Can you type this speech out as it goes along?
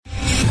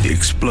The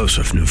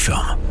explosive new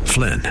film,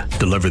 Flynn,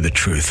 deliver the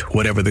truth,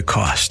 whatever the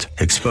cost,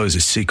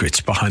 exposes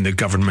secrets behind the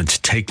government's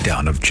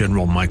takedown of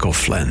General Michael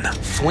Flynn.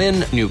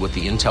 Flynn knew what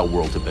the intel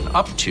world had been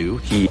up to.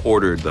 He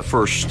ordered the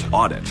first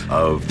audit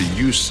of the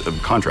use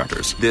of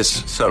contractors.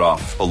 This set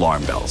off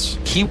alarm bells.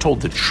 He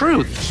told the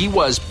truth. He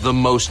was the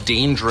most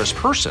dangerous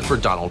person for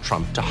Donald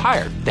Trump to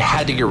hire. They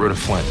had to get rid of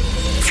Flynn.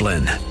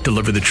 Flynn,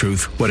 deliver the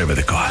truth, whatever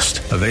the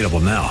cost. Available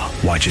now.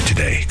 Watch it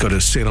today. Go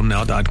to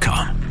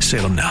salemnow.com.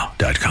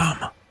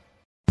 salemnow.com.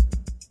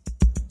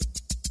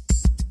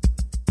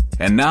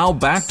 And now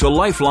back to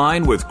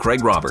Lifeline with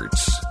Craig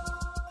Roberts.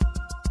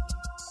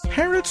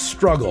 Parents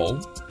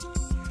struggle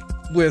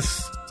with,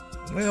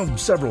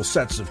 several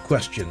sets of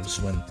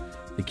questions when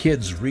the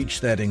kids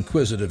reach that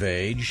inquisitive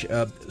age.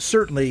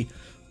 Certainly,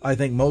 I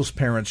think most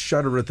parents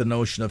shudder at the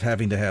notion of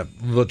having to have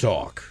the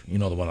talk, the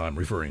one I'm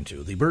referring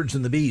to, the birds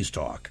and the bees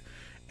talk,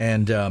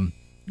 and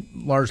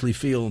largely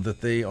feel that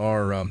they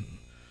are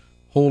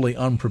wholly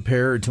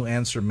unprepared to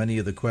answer many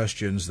of the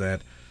questions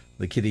that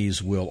the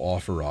kiddies will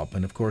offer up.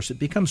 And, of course, it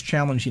becomes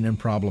challenging and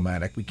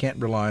problematic. We can't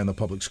rely on the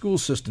public school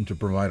system to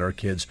provide our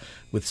kids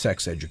with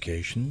sex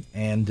education.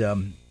 And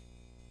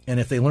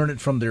if they learn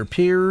it from their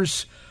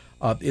peers,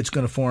 it's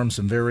going to form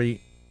some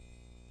very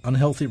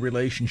unhealthy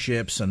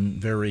relationships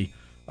and very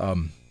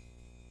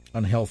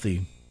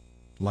unhealthy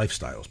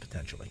lifestyles,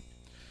 potentially.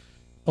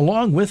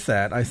 Along with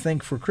that, I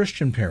think for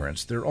Christian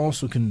parents, there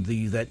also can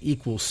be that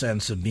equal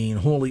sense of being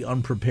wholly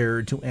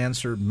unprepared to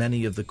answer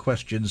many of the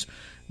questions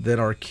that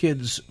our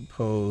kids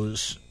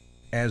pose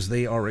as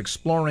they are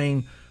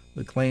exploring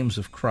the claims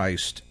of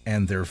Christ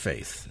and their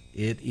faith.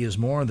 It is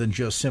more than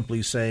just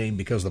simply saying,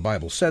 because the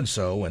Bible said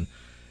so, and,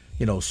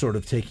 sort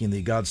of taking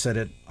the God said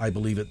it, I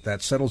believe it,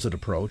 that settles it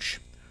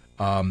approach.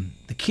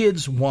 The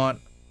kids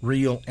want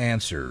real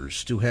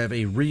answers, to have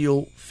a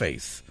real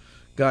faith.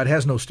 God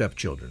has no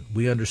stepchildren.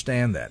 We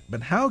understand that.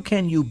 But how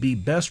can you be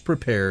best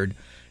prepared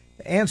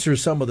to answer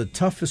some of the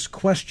toughest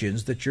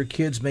questions that your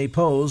kids may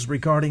pose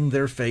regarding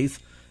their faith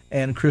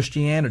and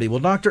Christianity? Well,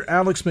 Dr.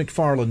 Alex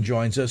McFarland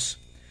joins us.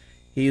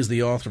 He is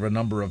the author of a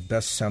number of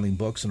best-selling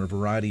books on a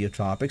variety of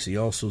topics. He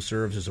also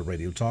serves as a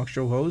radio talk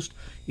show host.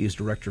 He is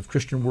director of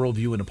Christian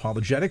Worldview and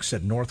Apologetics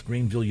at North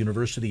Greenville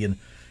University in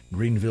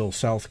Greenville,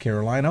 South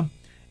Carolina.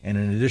 And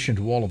in addition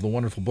to all of the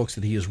wonderful books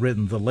that he has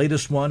written, the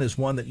latest one is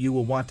one that you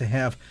will want to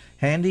have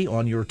handy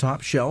on your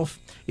top shelf.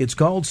 It's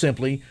called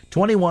simply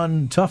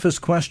 21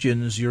 Toughest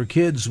Questions Your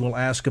Kids Will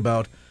Ask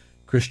About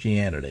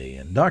Christianity.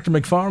 And Dr.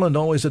 McFarland,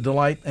 always a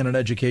delight and an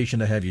education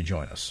to have you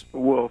join us.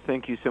 Well,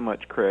 thank you so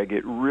much, Craig.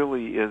 It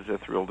really is a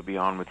thrill to be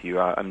on with you.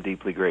 I'm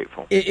deeply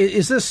grateful.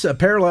 Is this a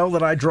parallel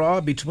that I draw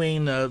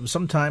between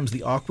sometimes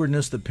the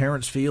awkwardness that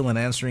parents feel in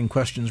answering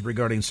questions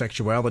regarding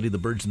sexuality, the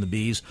birds and the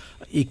bees,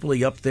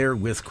 equally up there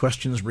with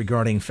questions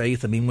regarding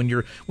faith? I mean, when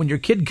your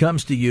kid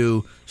comes to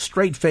you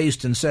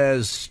straight-faced and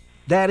says,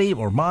 Daddy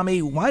or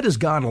Mommy, why does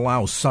God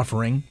allow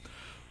suffering?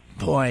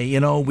 Boy,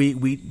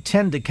 we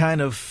tend to kind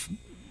of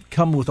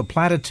come with the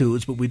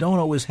platitudes, but we don't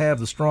always have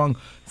the strong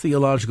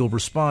theological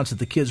response that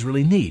the kids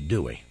really need,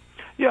 do we?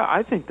 Yeah,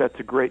 I think that's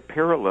a great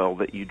parallel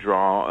that you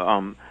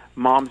draw.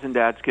 Moms and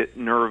dads get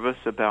nervous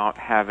about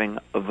having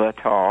the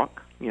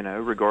talk,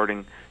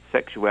 regarding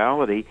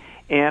sexuality,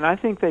 and I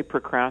think they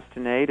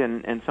procrastinate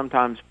and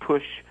sometimes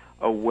push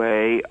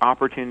away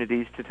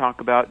opportunities to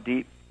talk about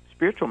deep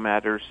spiritual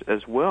matters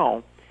as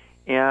well.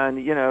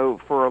 And,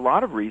 for a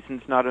lot of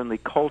reasons, not only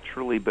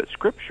culturally but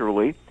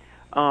scripturally,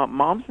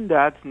 moms and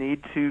dads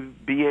need to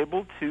be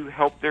able to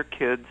help their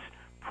kids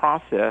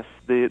process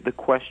the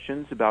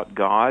questions about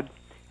God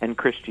and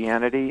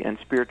Christianity and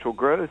spiritual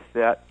growth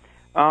that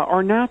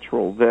are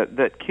natural,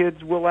 that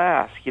kids will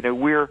ask.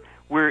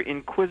 We're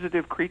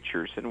inquisitive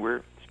creatures, and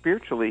we're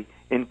spiritually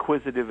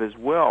inquisitive as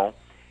well.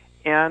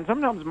 And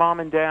sometimes mom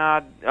and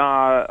dad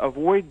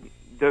avoid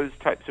those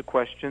types of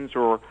questions,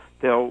 or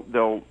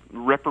they'll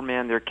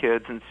reprimand their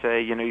kids and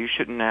say, you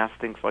shouldn't ask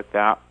things like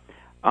that.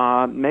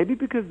 Maybe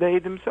because they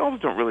themselves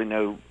don't really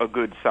know a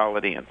good,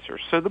 solid answer.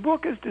 So the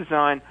book is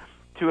designed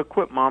to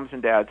equip moms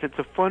and dads. It's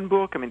a fun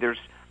book. I mean,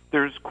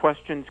 there's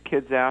questions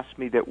kids asked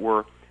me that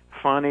were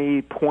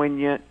funny,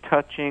 poignant,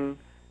 touching,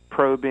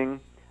 probing,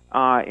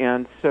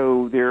 and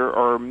so there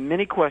are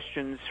many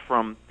questions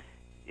from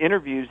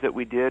interviews that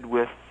we did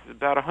with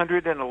about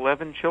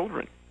 111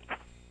 children.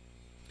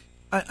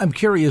 I'm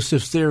curious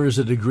if there is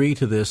a degree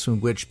to this in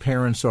which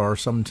parents are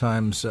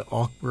sometimes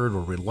awkward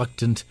or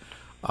reluctant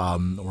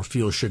or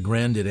feel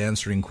chagrined at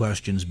answering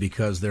questions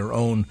because their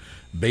own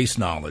base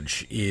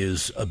knowledge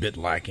is a bit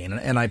lacking.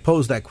 And I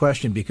pose that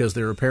question because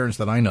there are parents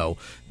that I know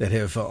that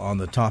have, on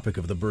the topic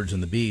of the birds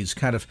and the bees,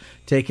 kind of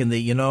taken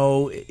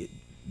the,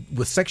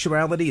 with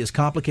sexuality as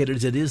complicated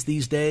as it is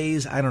these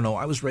days, I don't know.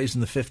 I was raised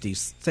in the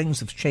 50s. Things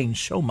have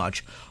changed so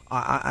much.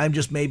 I'm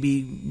just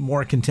maybe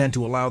more content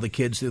to allow the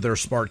kids, they're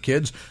smart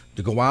kids,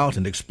 to go out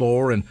and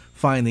explore and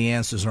find the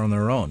answers on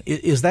their own.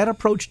 Is that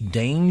approach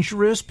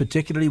dangerous,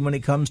 particularly when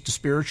it comes to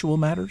spiritual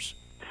matters?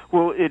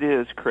 Well, it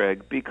is,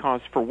 Craig,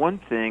 because for one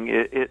thing,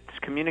 it's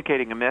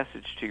communicating a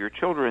message to your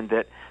children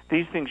that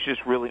these things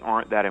just really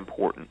aren't that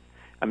important.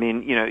 I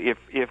mean,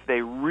 if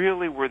they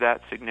really were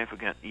that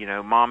significant,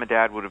 mom and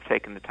dad would have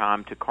taken the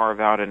time to carve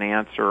out an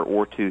answer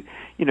or to,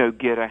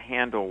 get a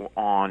handle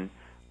on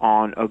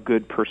a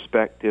good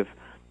perspective.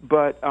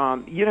 But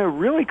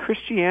really,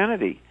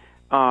 Christianity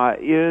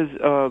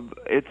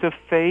it's a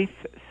faith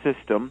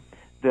system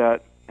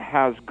that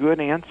has good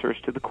answers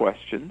to the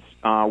questions.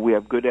 We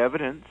have good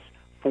evidence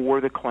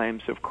for the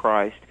claims of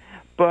Christ.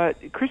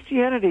 But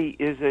Christianity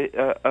is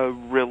a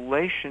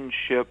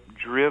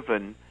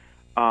relationship-driven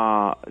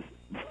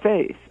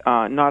faith.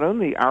 Not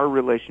only our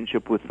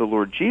relationship with the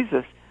Lord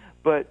Jesus,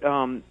 but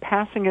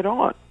passing it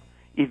on.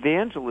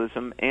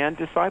 Evangelism and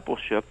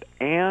discipleship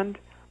and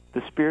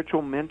the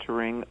spiritual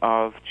mentoring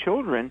of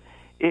children.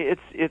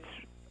 It's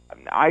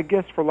I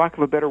guess, for lack of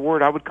a better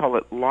word, I would call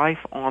it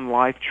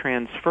life-on-life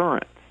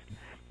transference.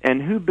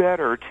 And who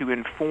better to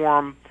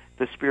inform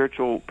the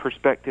spiritual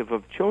perspective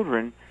of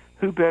children,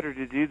 who better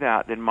to do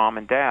that than mom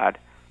and dad?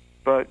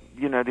 But,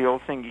 the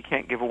old saying, you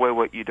can't give away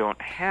what you don't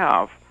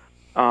have.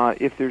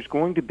 If there's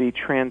going to be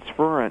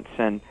transference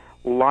and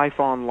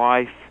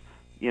life-on-life,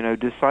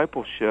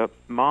 discipleship,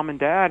 mom and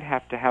dad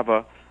have to have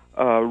a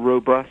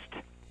robust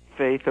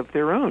faith of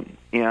their own.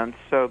 And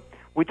so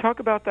we talk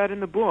about that in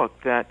the book,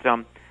 that,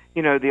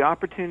 the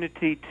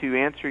opportunity to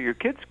answer your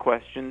kids'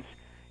 questions,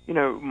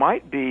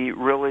 might be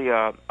really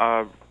a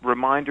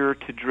reminder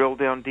to drill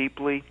down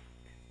deeply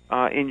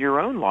in your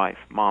own life,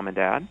 mom and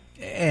dad.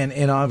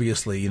 And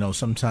obviously,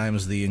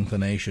 sometimes the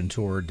inclination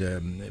toward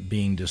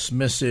being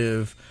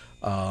dismissive,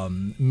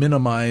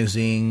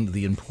 minimizing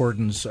the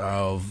importance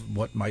of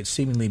what might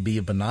seemingly be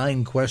a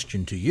benign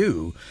question to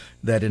you,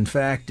 that in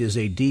fact is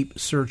a deep,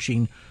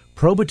 searching,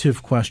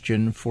 probative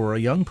question for a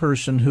young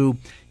person who,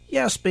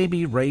 yes,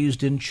 maybe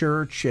raised in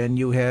church, and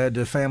you had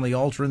a family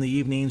altar in the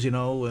evenings,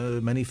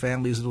 many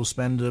families that will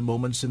spend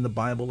moments in the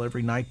Bible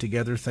every night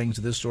together, things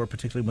of this sort,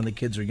 particularly when the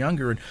kids are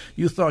younger, and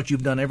you thought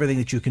you've done everything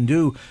that you can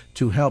do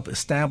to help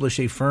establish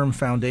a firm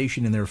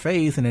foundation in their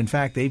faith, and in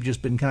fact, they've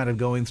just been kind of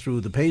going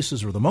through the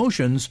paces or the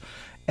motions,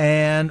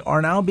 and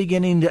are now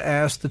beginning to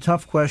ask the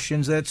tough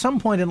questions that at some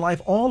point in life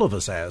all of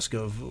us ask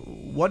of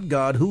what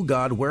God, who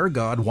God, where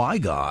God, why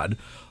God,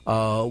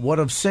 what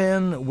of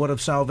sin, what of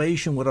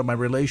salvation, what of my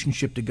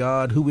relationship to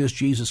God, who is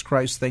Jesus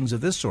Christ, things of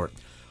this sort.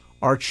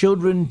 Our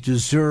children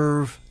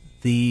deserve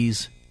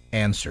these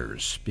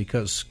answers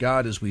because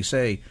God, as we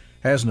say,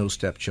 has no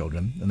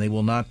stepchildren, and they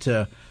will not,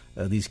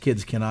 these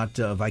kids cannot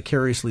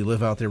vicariously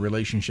live out their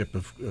relationship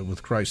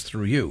with Christ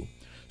through you.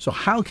 So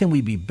how can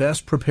we be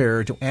best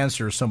prepared to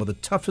answer some of the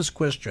toughest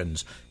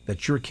questions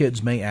that your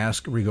kids may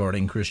ask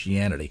regarding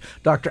Christianity?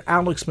 Dr.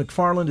 Alex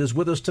McFarland is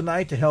with us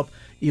tonight to help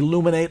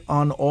illuminate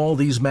on all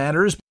these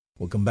matters.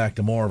 We'll come back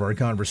to more of our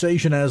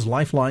conversation as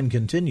Lifeline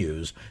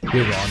continues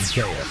here on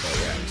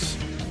KFAX.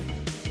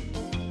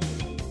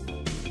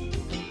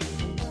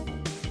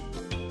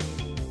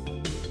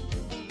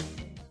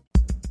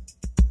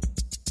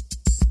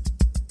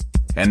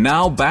 And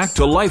now back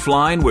to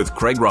Lifeline with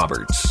Craig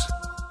Roberts.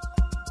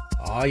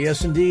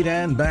 Yes, indeed,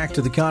 and back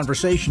to the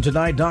conversation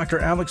tonight. Dr.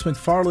 Alex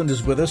McFarland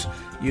is with us.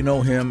 You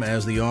know him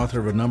as the author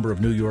of a number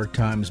of New York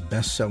Times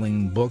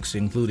best-selling books,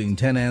 including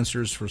 10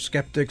 Answers for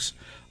Skeptics,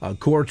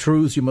 Core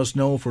Truths You Must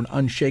Know for an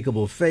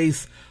Unshakable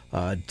Faith,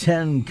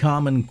 10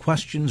 Common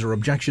Questions or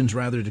Objections,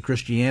 rather, to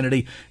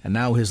Christianity, and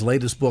now his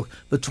latest book,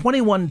 The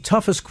 21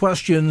 Toughest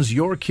Questions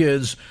Your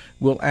Kids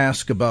Will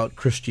Ask About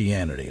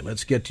Christianity.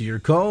 Let's get to your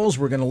calls.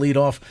 We're going to lead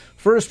off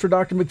first for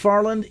Dr.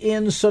 McFarland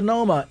in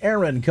Sonoma.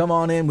 Aaron, come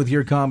on in with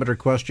your comment or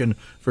question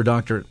for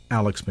Dr.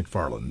 Alex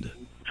McFarland.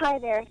 Hi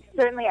there.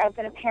 Certainly, I've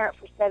been a parent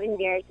for 7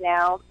 years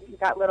now. We've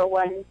got little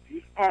ones,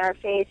 and our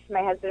faith,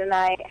 my husband and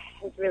I,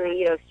 has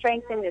really,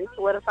 strengthened and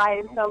solidified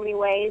in so many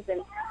ways,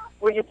 and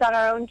we're just on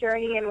our own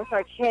journey, and with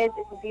our kids,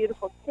 it's a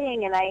beautiful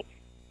thing, and I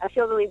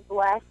feel really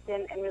blessed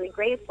and really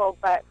grateful.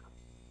 But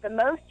the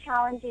most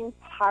challenging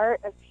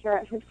part of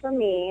parenthood for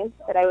me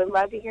that I would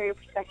love to hear your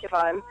perspective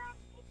on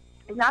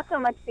is not so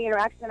much the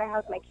interaction that I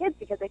have with my kids,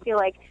 because I feel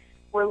like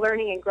we're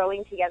learning and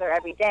growing together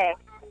every day.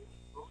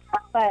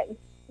 But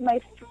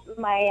my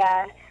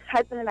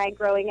husband and I,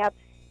 growing up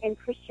in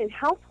Christian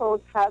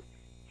households, have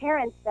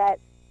parents that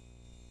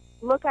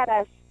look at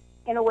us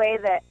in a way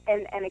that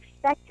and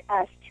expect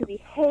us to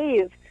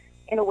behave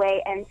in a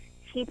way and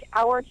teach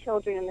our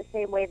children in the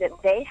same way that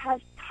they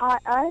have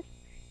taught us,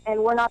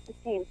 and we're not the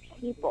same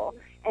people.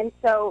 And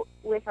so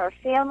with our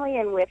family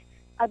and with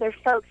other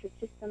folks, it's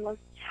just the most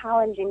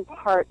challenging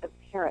part of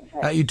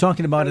parenthood. Are you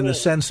talking about in the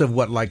sense of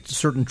what, like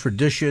certain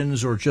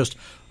traditions or just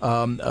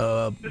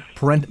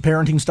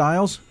parenting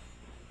styles?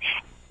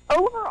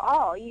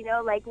 Overall,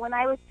 like when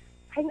I was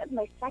pregnant with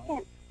my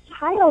second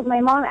child,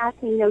 my mom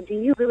asked me, do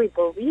you really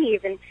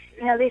believe? And,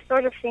 they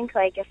sort of think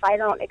like if I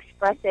don't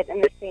express it in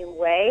the same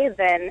way,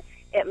 then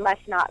it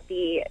must not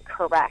be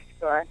correct,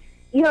 or,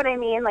 you know what I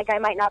mean? Like I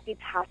might not be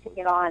passing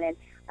it on.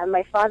 And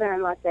my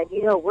father-in-law said,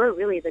 we're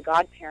really the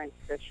godparents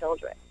for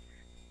children.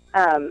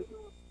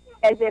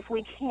 As if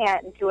we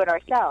can't do it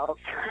ourselves.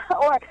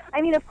 Or,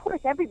 of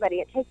course, everybody,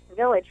 it takes a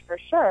village for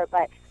sure,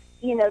 but,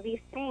 these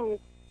things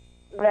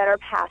that are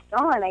passed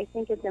on, I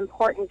think it's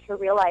important to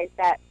realize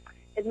that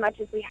as much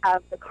as we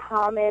have the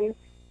common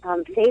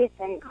faith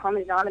and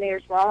common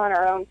denominators, we're all on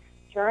our own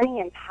journey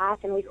and path,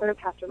 and we sort of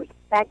have to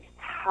respect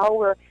how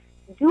we're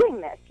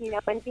doing this,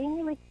 and being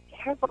really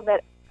careful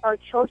that our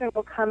children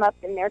will come up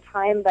in their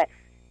time, but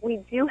we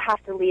do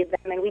have to lead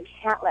them, and we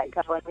can't let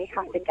go, and we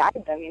have to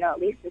guide them, at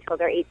least until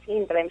they're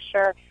 18, but I'm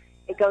sure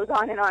it goes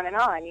on and on and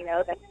on,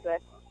 that's the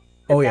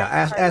Oh yeah,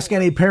 ask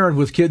any parent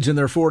with kids in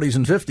their 40s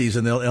and 50s,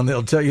 and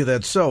they'll tell you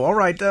that's so. All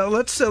right,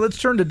 let's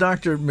turn to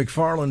Dr.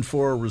 McFarland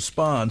for a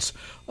response.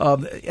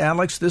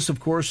 Alex, this of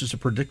course is a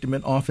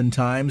predicament.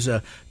 Oftentimes,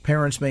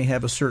 parents may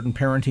have a certain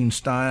parenting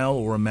style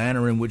or a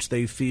manner in which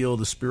they feel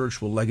the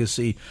spiritual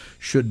legacy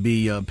should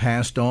be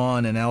passed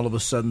on, and all of a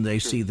sudden they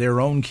see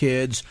their own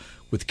kids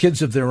with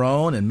kids of their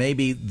own, and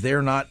maybe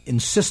they're not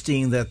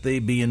insisting that they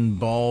be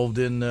involved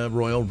in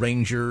Royal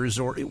Rangers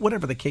or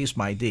whatever the case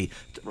might be.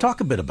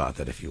 Talk a bit about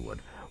that, if you would.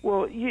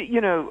 Well,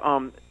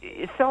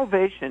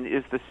 salvation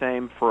is the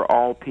same for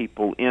all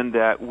people in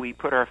that we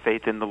put our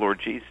faith in the Lord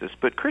Jesus.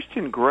 But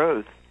Christian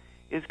growth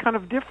is kind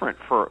of different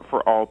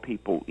for all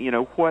people.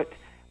 What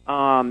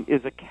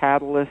is a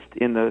catalyst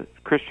in the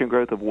Christian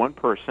growth of one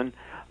person,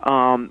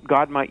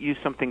 God might use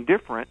something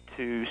different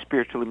to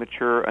spiritually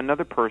mature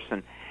another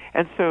person.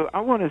 And so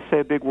I want to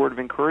say a big word of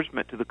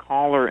encouragement to the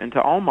caller and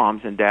to all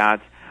moms and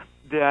dads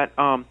that,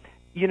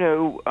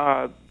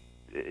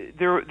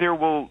 there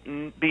will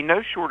be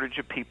no shortage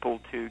of people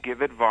to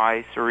give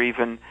advice or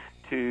even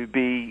to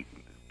be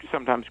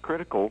sometimes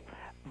critical,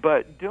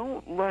 but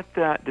don't let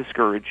that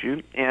discourage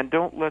you, and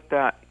don't let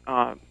that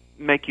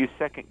make you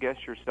second-guess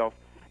yourself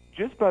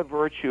just by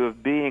virtue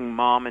of being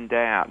mom and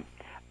dad.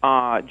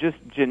 Just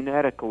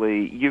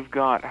genetically, you've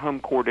got home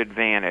court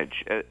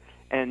advantage,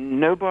 and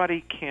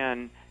nobody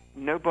can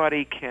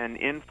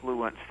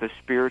influence the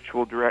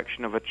spiritual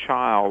direction of a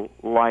child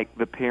like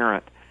the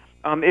parent.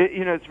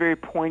 It's very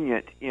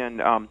poignant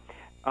in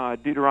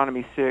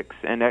Deuteronomy 6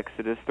 and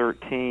Exodus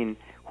 13,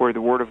 where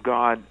the Word of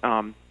God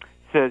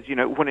says,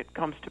 when it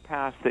comes to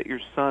pass that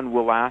your son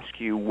will ask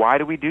you, why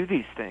do we do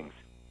these things?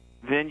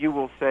 Then you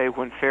will say,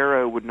 when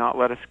Pharaoh would not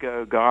let us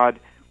go,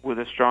 God with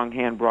a strong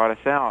hand brought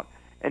us out.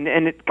 And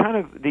it kind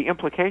of, the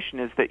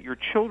implication is that your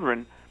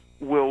children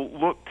will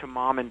look to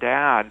mom and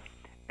dad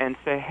and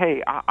say,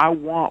 hey, I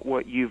want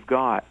what you've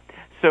got.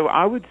 So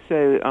I would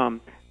say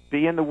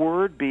be in the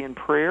Word, be in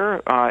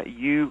prayer.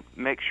 You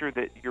make sure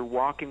that you're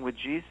walking with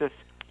Jesus,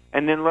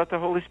 and then let the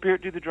Holy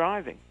Spirit do the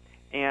driving.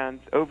 And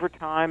over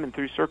time and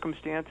through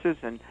circumstances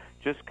and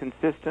just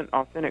consistent,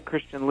 authentic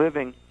Christian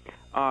living,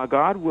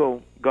 God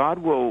will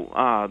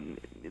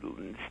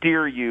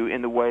steer you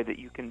in the way that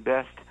you can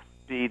best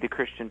be the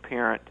Christian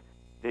parent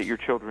that your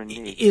children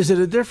need. Is it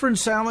a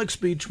difference, Alex,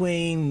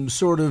 between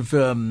sort of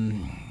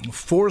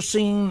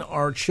forcing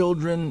our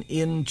children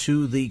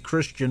into the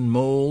Christian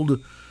mold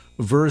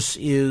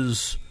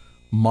versus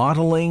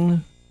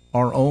modeling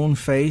our own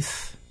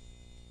faith?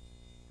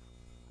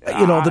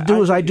 The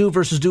do as I do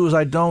versus do as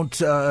I don't,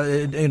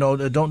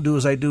 don't do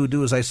as I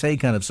do as I say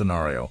kind of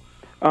scenario.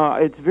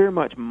 It's very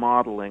much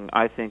modeling,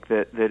 I think,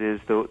 that is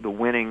the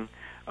winning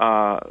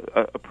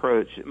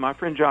approach. My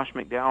friend Josh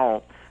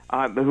McDowell,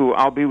 who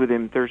I'll be with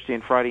him Thursday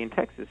and Friday in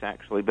Texas,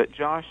 actually. But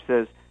Josh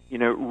says,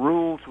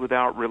 rules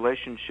without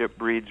relationship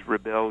breeds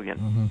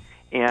rebellion,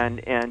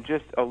 and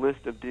just a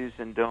list of do's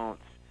and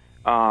don'ts.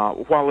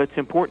 While it's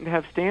important to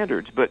have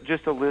standards, but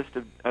just a list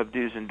of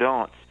do's and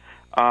don'ts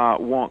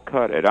won't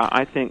cut it.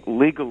 I think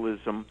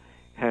legalism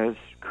has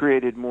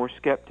created more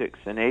skeptics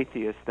and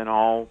atheists than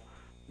all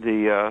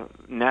the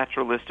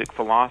naturalistic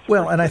philosophers.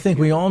 Well, and I think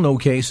we all know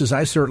cases.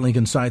 I certainly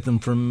can cite them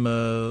from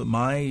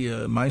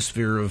my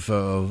sphere of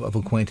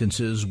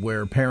acquaintances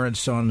where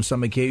parents on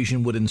some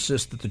occasion would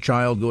insist that the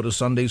child go to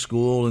Sunday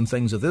school and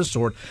things of this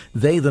sort.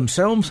 They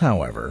themselves,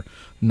 however,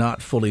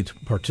 not fully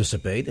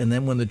participate. And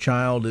then when the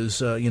child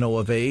is,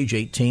 of age,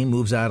 18,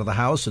 moves out of the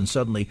house and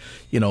suddenly,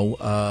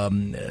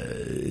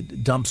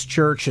 dumps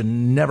church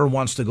and never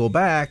wants to go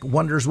back,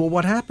 wonders, well,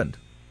 what happened?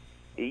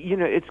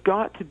 It's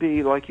got to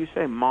be, like you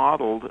say,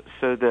 modeled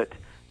so that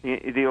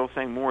the old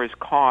saying, more is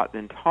caught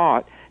than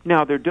taught.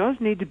 Now, there does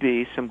need to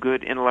be some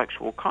good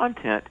intellectual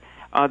content.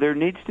 There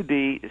needs to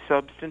be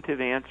substantive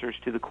answers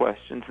to the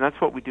questions, and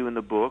that's what we do in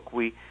the book.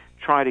 We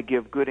try to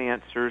give good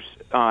answers,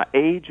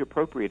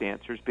 age-appropriate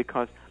answers,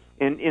 because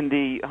in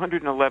the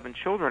 111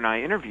 children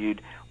I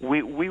interviewed,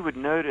 we would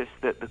notice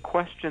that the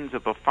questions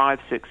of a 5,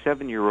 6,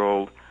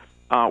 7-year-old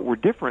were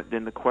different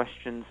than the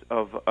questions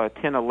of a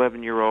 10,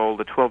 11-year-old,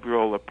 a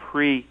 12-year-old, a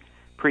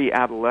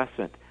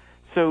pre-adolescent.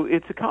 So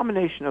it's a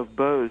combination of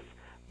both.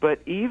 But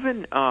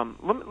even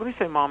let me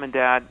say, mom and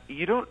dad,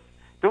 you don't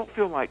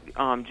feel like,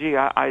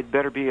 I'd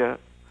better be a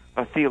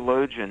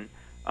theologian,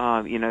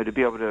 to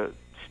be able to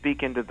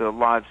speak into the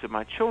lives of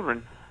my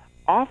children.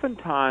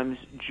 Oftentimes,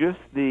 just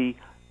the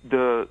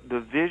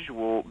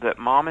visual that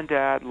mom and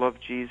dad love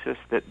Jesus,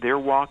 that they're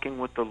walking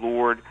with the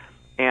Lord.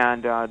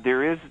 And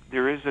there is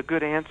a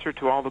good answer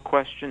to all the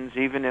questions,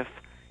 even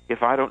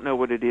if I don't know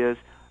what it is.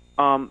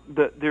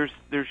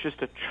 There's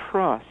just a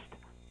trust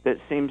that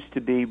seems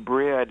to be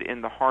bred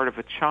in the heart of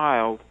a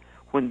child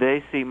when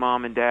they see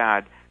mom and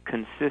dad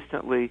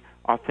consistently,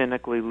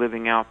 authentically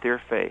living out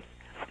their faith.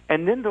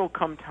 And then there'll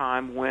come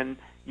time when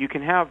you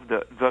can have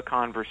the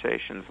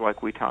conversations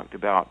like we talked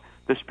about,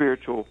 the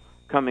spiritual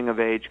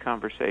coming-of-age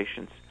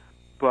conversations.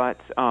 But,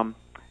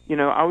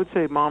 I would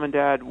say mom and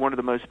dad, one of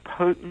the most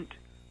potent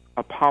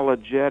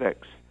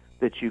apologetics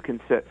that you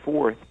can set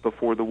forth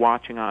before the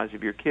watching eyes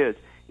of your kids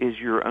is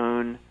your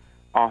own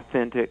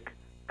authentic,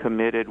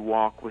 committed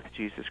walk with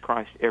Jesus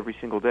Christ every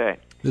single day.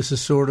 This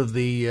is sort of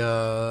the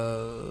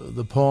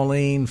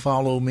Pauline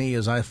follow me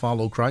as I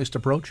follow Christ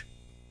approach?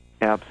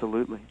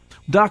 Absolutely.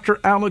 Dr.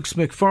 Alex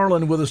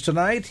McFarland with us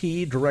tonight.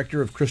 He,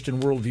 Director of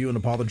Christian Worldview and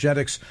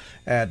Apologetics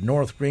at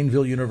North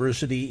Greenville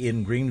University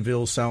in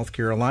Greenville, South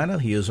Carolina.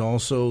 He is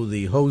also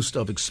the host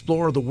of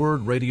Explore the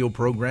Word radio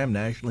program,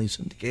 nationally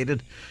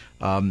syndicated.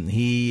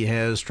 He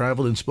has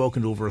traveled and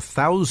spoken to over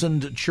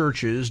 1,000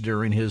 churches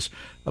during his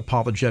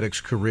apologetics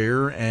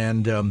career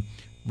and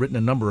written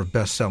a number of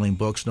best-selling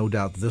books. No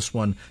doubt this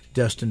one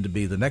destined to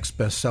be the next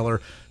bestseller.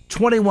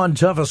 21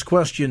 toughest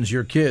questions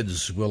your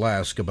kids will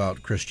ask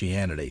about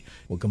Christianity.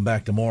 We'll come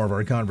back to more of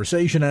our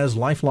conversation as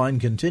Lifeline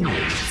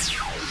continues.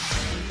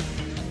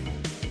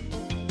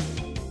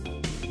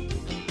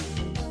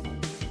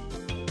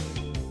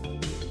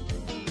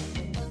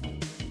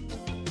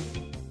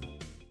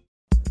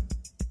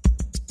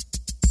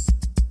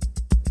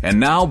 And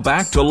now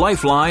back to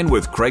Lifeline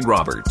with Craig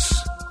Roberts.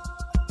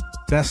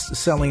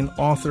 Best-selling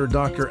author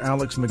Dr.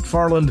 Alex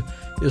McFarland,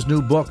 his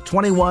new book,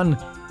 21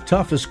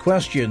 Toughest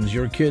Questions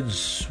Your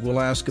Kids Will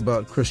Ask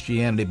About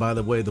Christianity. By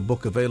the way, the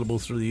book available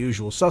through the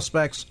usual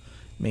suspects,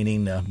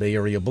 meaning Bay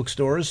Area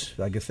bookstores.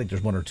 I think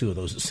there's one or two of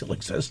those that still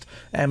exist.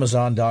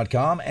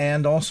 Amazon.com,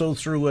 and also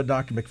through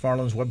Dr.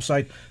 McFarland's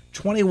website,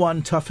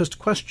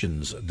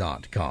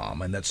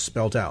 21toughestquestions.com, and that's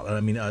spelled out,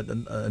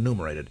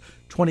 enumerated.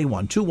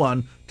 21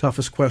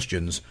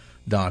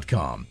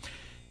 toughestquestions.com.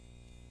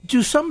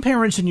 Do some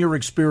parents, in your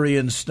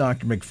experience,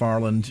 Dr.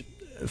 McFarland,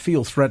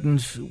 feel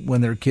threatened when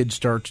their kids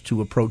start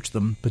to approach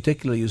them,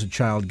 particularly as a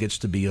child gets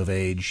to be of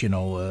age,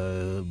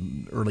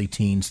 early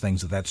teens,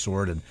 things of that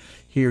sort? And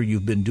here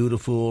you've been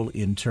dutiful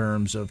in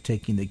terms of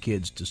taking the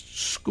kids to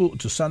school,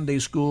 to Sunday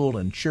school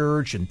and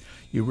church, and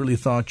you really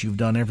thought you've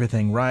done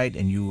everything right,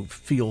 and you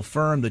feel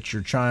firm that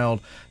your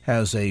child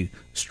has a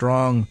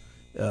strong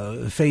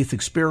faith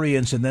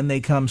experience, and then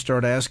they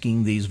start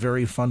asking these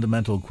very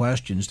fundamental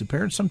questions. Do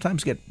parents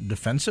sometimes get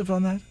defensive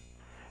on that?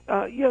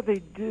 Yeah,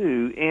 they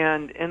do.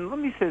 And let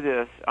me say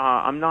this.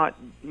 I'm not,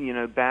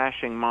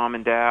 bashing mom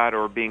and dad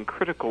or being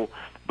critical,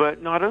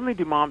 but not only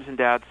do moms and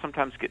dads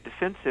sometimes get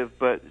defensive,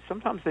 but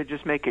sometimes they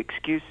just make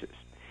excuses.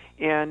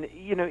 And,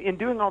 in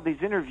doing all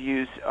these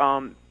interviews,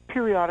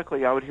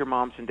 periodically I would hear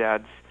moms and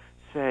dads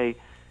say,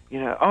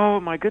 oh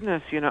my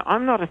goodness,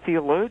 I'm not a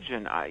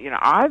theologian.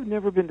 I've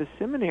never been to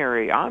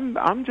seminary.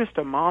 I'm just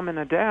a mom and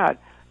a dad.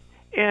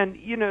 And,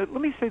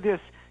 let me say this.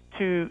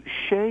 To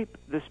shape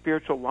the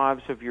spiritual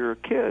lives of your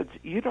kids,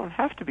 you don't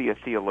have to be a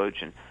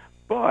theologian.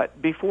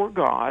 But before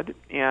God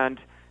and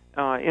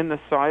in the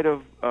sight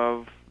of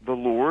the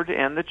Lord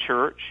and the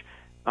church,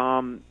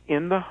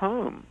 in the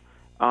home,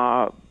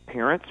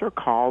 parents are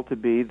called to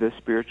be the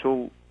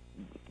spiritual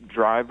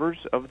drivers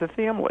of the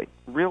family,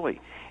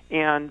 really.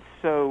 And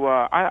so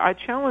I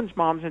challenge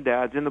moms and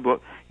dads in the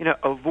book,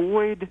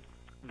 avoid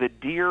the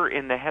deer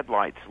in the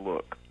headlights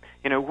look.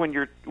 When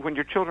your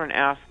children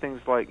ask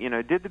things like,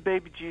 did the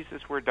baby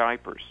Jesus wear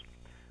diapers?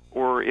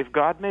 Or if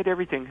God made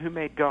everything, who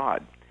made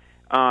God?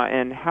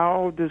 And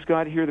how does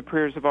God hear the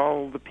prayers of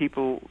all the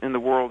people in the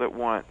world at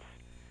once?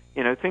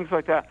 Things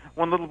like that.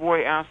 One little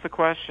boy asked the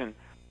question,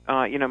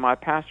 my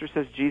pastor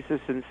says Jesus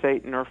and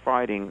Satan are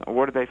fighting.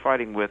 What are they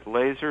fighting with?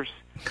 Lasers?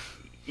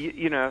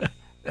 Use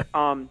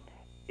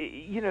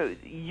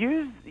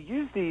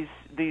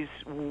these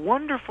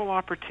wonderful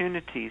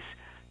opportunities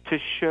to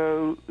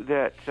show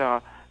that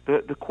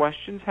the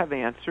questions have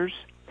answers.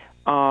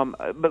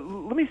 But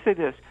let me say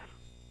this.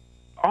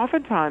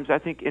 Oftentimes, I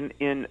think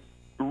in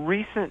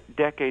recent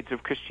decades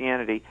of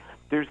Christianity,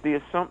 there's the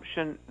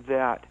assumption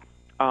that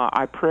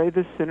I pray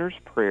the sinner's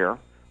prayer,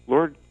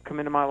 Lord, come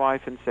into my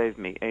life and save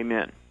me,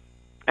 amen.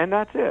 And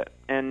that's it.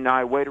 And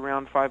I wait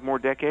around 5 more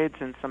decades,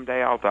 and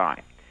someday I'll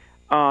die.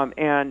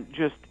 And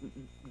just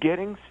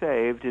getting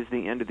saved is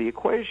the end of the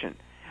equation.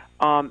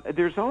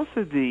 There's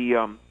also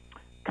the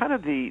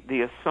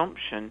the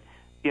assumption,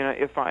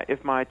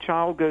 if my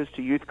child goes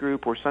to youth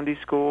group or Sunday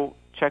school,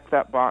 check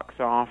that box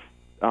off.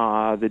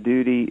 The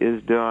duty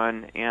is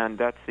done, and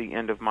that's the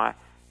end of my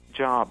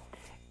job.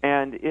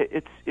 And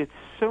it's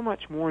so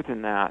much more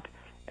than that.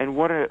 And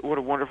what a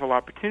wonderful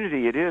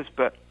opportunity it is.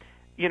 But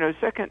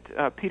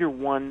 2 Peter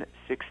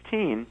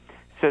 1:16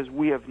 says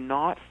we have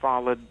not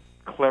followed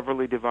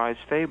cleverly devised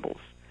fables.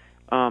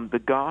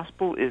 The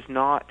gospel is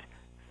not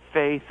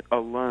faith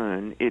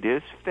alone. It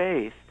is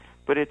faith,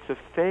 but it's a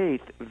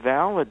faith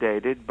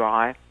validated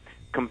by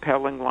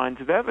compelling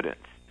lines of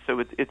evidence. So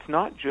it's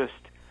not just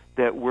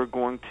that we're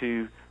going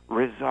to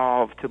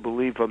resolve to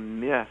believe a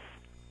myth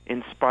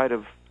in spite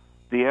of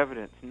the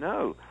evidence.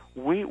 No,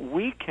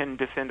 we can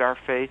defend our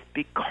faith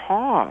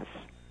because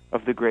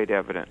of the great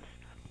evidence.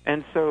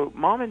 And so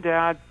Mom and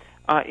Dad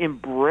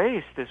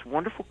embrace this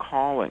wonderful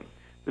calling,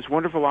 this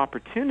wonderful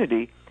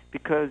opportunity,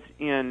 because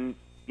in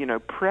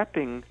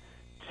prepping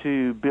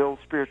to build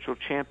spiritual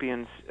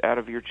champions out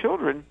of your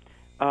children,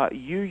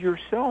 you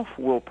yourself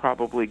will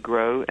probably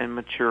grow and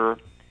mature,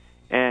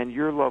 and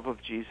your love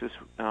of Jesus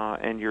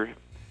and your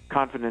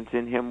confidence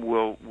in Him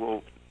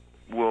will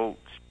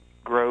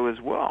grow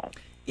as well.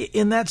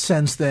 In that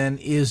sense, then,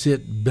 is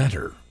it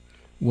better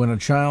when a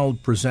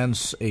child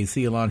presents a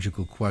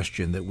theological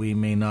question that we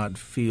may not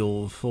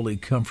feel fully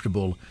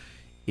comfortable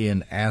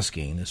in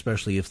asking,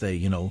 especially if they,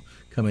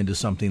 come into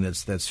something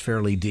that's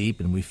fairly deep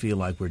and we feel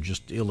like we're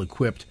just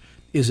ill-equipped?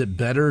 Is it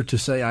better to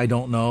say, I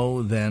don't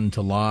know, than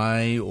to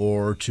lie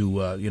or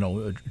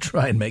to,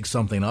 try and make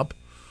something up?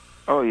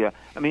 Oh, yeah.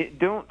 I mean,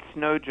 don't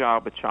snow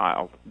job a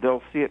child.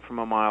 They'll see it from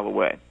a mile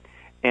away.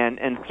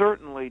 And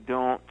certainly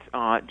don't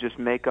just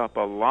make up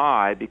a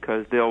lie,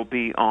 because they'll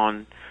be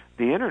on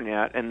the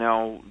Internet and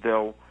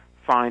they'll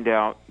find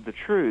out the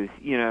truth.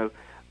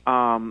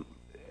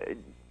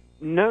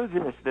 Know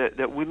this,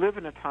 that we live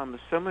in a time of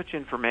so much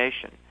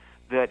information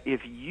that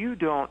if you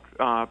don't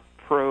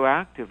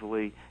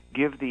proactively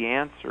give the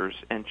answers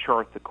and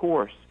chart the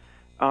course,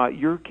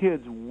 your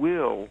kids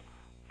will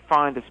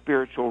find a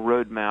spiritual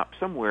roadmap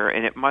somewhere,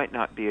 and it might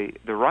not be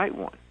the right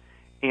one.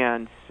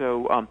 And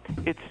so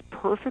it's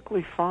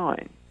perfectly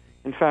fine.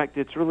 In fact,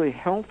 it's really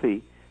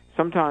healthy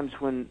sometimes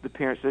when the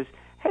parent says,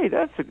 "Hey,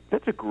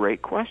 that's a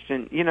great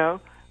question.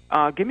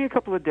 Give me a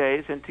couple of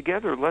days, and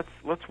together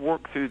let's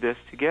work through this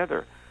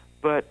together."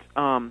 But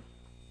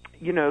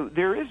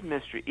there is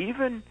mystery.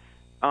 Even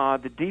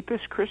the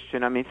deepest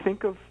Christian. I mean,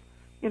 think of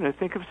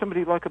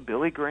somebody like a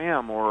Billy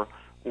Graham or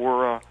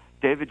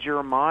David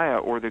Jeremiah,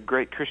 or the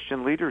great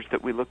Christian leaders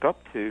that we look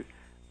up to.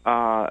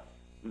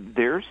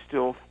 There's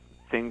still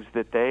things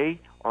that they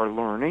are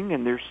learning,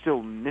 and there's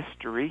still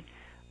mystery.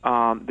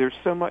 There's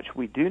so much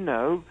we do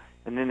know,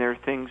 and then there are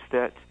things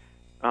that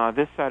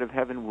this side of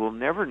heaven will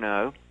never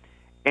know.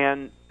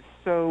 And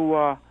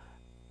so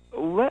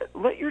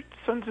let your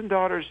sons and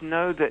daughters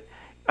know that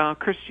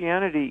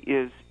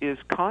Christianity is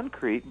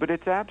concrete, but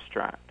it's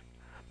abstract.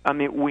 I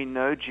mean, we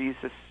know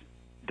Jesus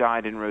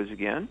died and rose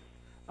again.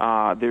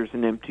 There's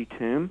an empty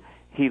tomb.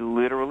 He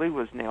literally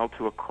was nailed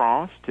to a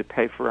cross to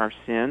pay for our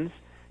sins.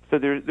 So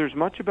there's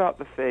much about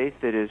the faith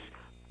that is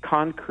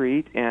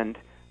concrete and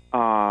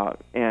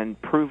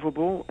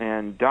provable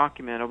and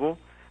documentable.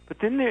 But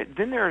then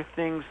there are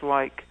things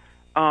like,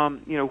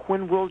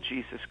 when will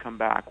Jesus come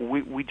back?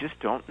 We just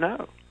don't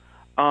know.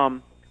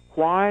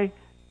 Why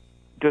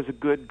does a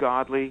good,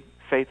 godly,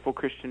 faithful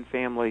Christian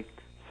family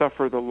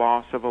suffer the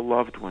loss of a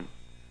loved one?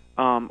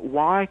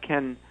 Why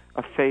can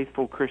a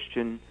faithful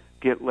Christian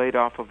get laid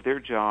off of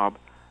their job?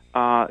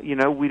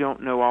 We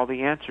don't know all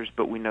the answers,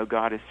 but we know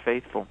God is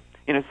faithful.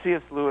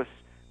 C.S. Lewis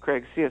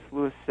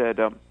said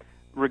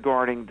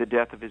regarding the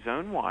death of his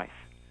own wife,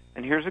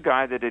 and here's a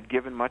guy that had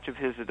given much of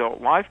his adult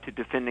life to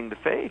defending the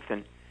faith,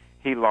 and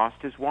he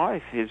lost his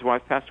wife. His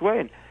wife passed away,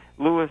 and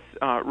Lewis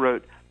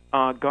wrote,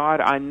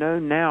 God, I know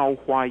now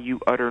why you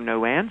utter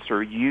no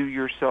answer. You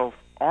yourself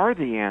are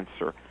the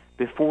answer.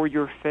 Before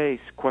your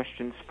face,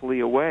 questions flee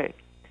away.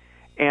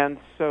 And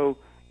so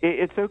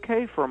it's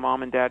okay for a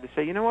mom and dad to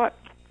say, you know what,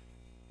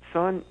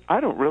 son, I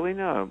don't really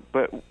know,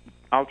 but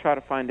I'll try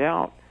to find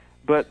out.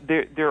 But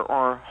there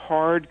are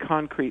hard,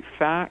 concrete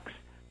facts,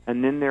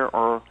 and then there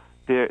are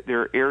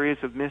areas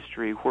of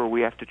mystery where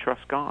we have to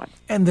trust God.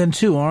 And then,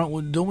 too,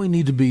 don't we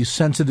need to be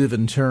sensitive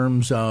in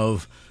terms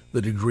of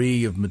the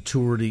degree of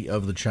maturity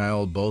of the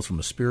child, both from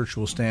a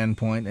spiritual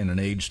standpoint and an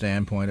age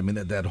standpoint? I mean,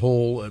 that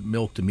whole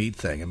milk to meat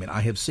thing. I mean, I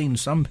have seen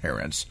some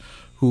parents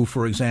who,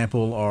 for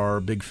example,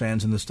 are big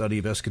fans in the study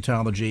of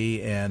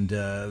eschatology and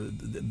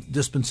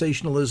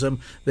dispensationalism.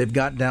 They've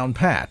got down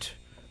pat.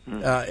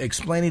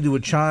 Explaining to a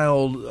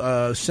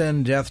child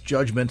sin, death,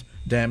 judgment,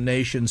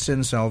 damnation,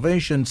 sin,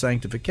 salvation,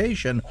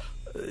 sanctification.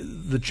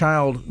 The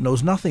child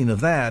knows nothing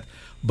of that,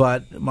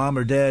 but mom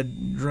or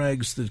dad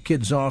drags the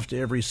kids off to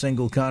every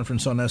single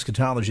conference on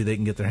eschatology they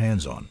can get their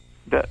hands on.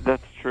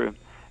 That's true.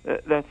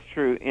 That's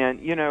true. And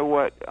you know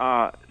what?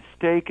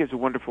 Steak is a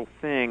wonderful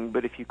thing,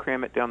 but if you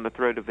cram it down the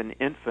throat of an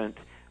infant,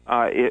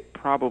 it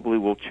probably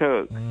will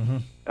choke. Mm-hmm.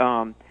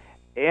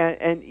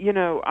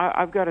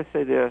 I've got to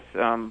say this,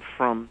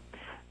 from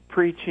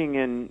preaching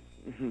in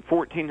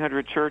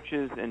 1,400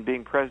 churches and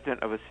being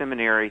president of a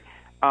seminary,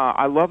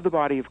 I love the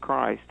body of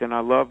Christ, and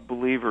I love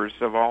believers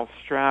of all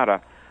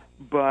strata,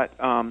 but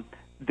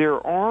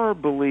there are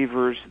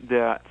believers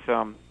that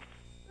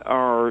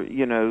are,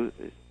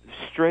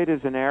 straight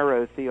as an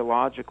arrow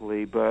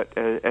theologically, but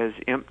as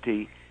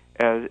empty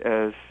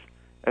as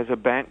a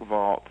bank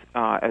vault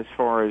as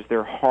far as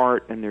their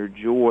heart and their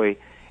joy.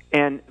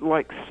 And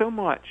like so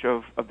much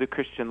of the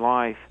Christian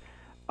life,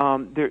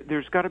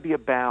 there's got to be a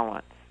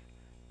balance.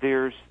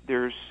 There's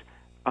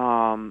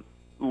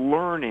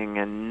learning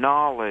and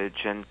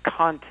knowledge and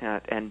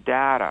content and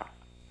data,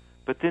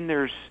 but then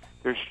there's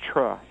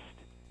trust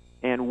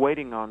and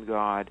waiting on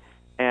God.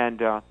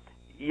 And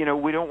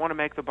we don't want to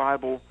make the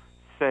Bible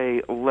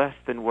say less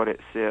than what it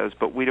says,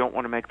 but we don't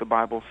want to make the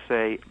Bible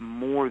say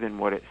more than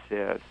what it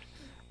says.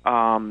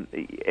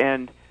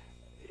 And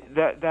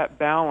that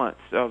balance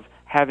of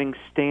having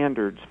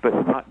standards but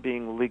not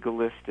being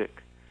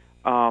legalistic,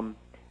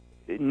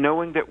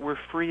 knowing that we're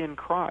free in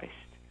Christ,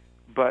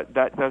 but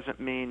that doesn't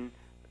mean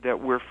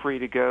that we're free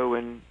to go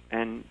and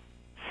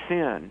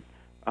sin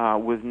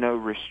with no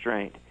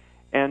restraint.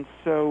 And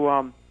so,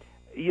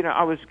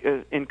 I was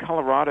in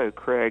Colorado,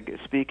 Craig,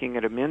 speaking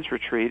at a men's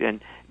retreat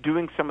and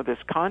doing some of this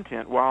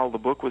content while the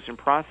book was in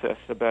process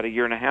about a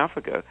year and a half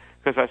ago,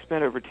 because I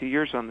spent over 2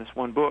 years on this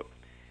one book.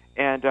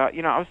 And,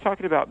 I was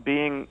talking about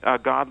being a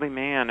godly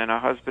man and a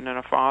husband and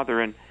a father.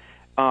 And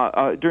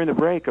during the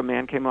break, a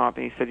man came up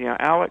and he said,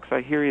 Alex,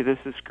 I hear you, this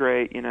is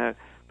great,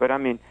 but I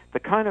mean, the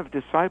kind of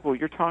disciple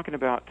you're talking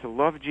about to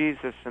love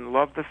Jesus and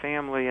love the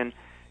family, and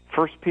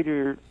 1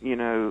 Peter,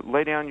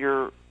 lay down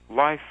your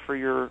life for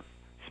your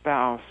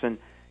spouse, and,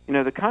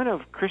 the kind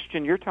of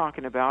Christian you're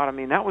talking about, I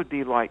mean, that would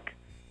be like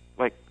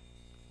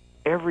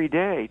every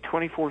day,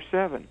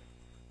 24/7.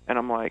 And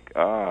I'm like,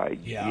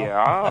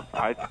 yeah,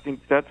 I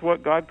think that's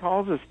what God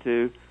calls us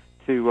to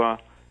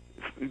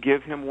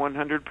give Him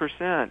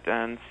 100%.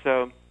 And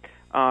so,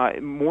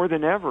 more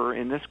than ever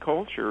in this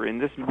culture, in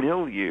this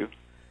milieu,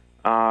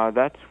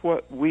 that's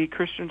what we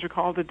Christians are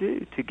called to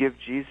do, to give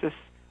Jesus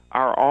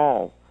our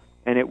all,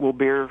 and it will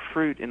bear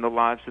fruit in the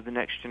lives of the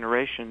next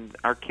generation,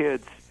 our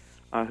kids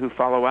who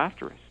follow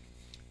after us.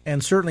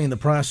 And certainly in the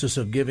process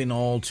of giving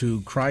all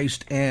to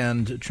Christ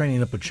and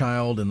training up a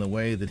child in the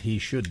way that he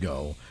should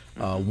go,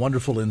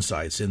 wonderful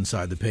insights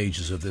inside the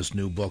pages of this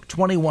new book,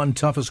 21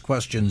 Toughest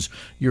Questions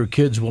Your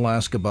Kids Will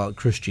Ask About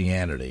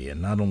Christianity.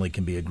 And not only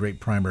can be a great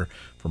primer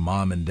for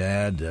mom and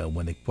dad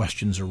when the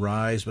questions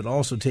arise, but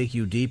also take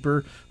you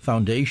deeper,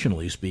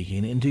 foundationally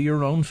speaking, into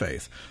your own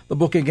faith. The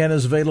book, again,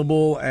 is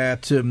available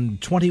at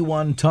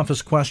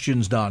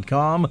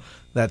 21toughestquestions.com.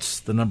 That's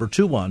the number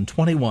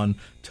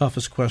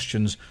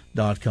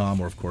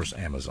 21toughestquestions.com, or, of course,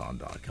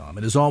 Amazon.com.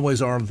 And as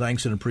always, our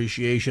thanks and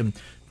appreciation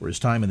for his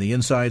time in the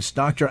Insights,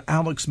 Dr.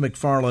 Alex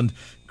McFarland,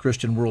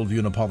 Christian Worldview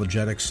and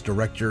Apologetics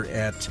Director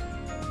at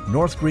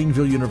North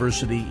Greenville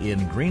University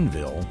in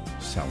Greenville,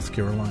 South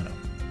Carolina.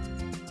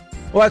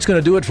 Well, that's going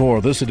to do it for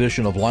this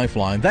edition of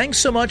Lifeline. Thanks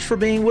so much for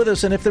being with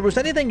us. And if there was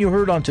anything you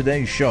heard on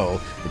today's show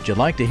that you'd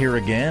like to hear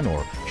again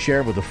or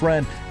share with a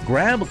friend,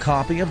 grab a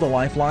copy of the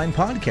Lifeline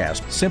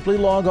podcast. Simply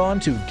log on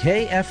to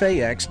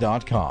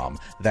KFAX.com.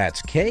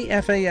 That's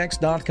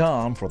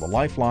KFAX.com for the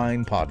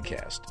Lifeline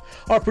podcast.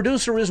 Our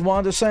producer is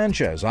Wanda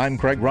Sanchez. I'm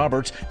Craig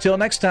Roberts. Till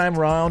next time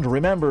round,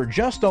 remember,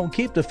 just don't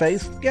keep the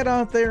faith. Get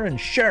out there and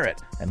share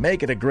it and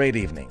make it a great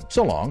evening.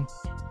 So long.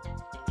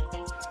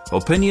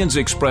 Opinions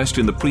expressed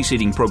in the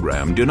preceding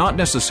program do not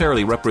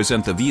necessarily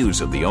represent the views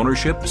of the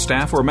ownership,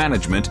 staff, or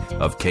management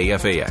of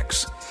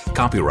KFAX.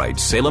 Copyright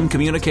Salem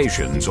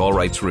Communications, all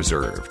rights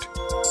reserved.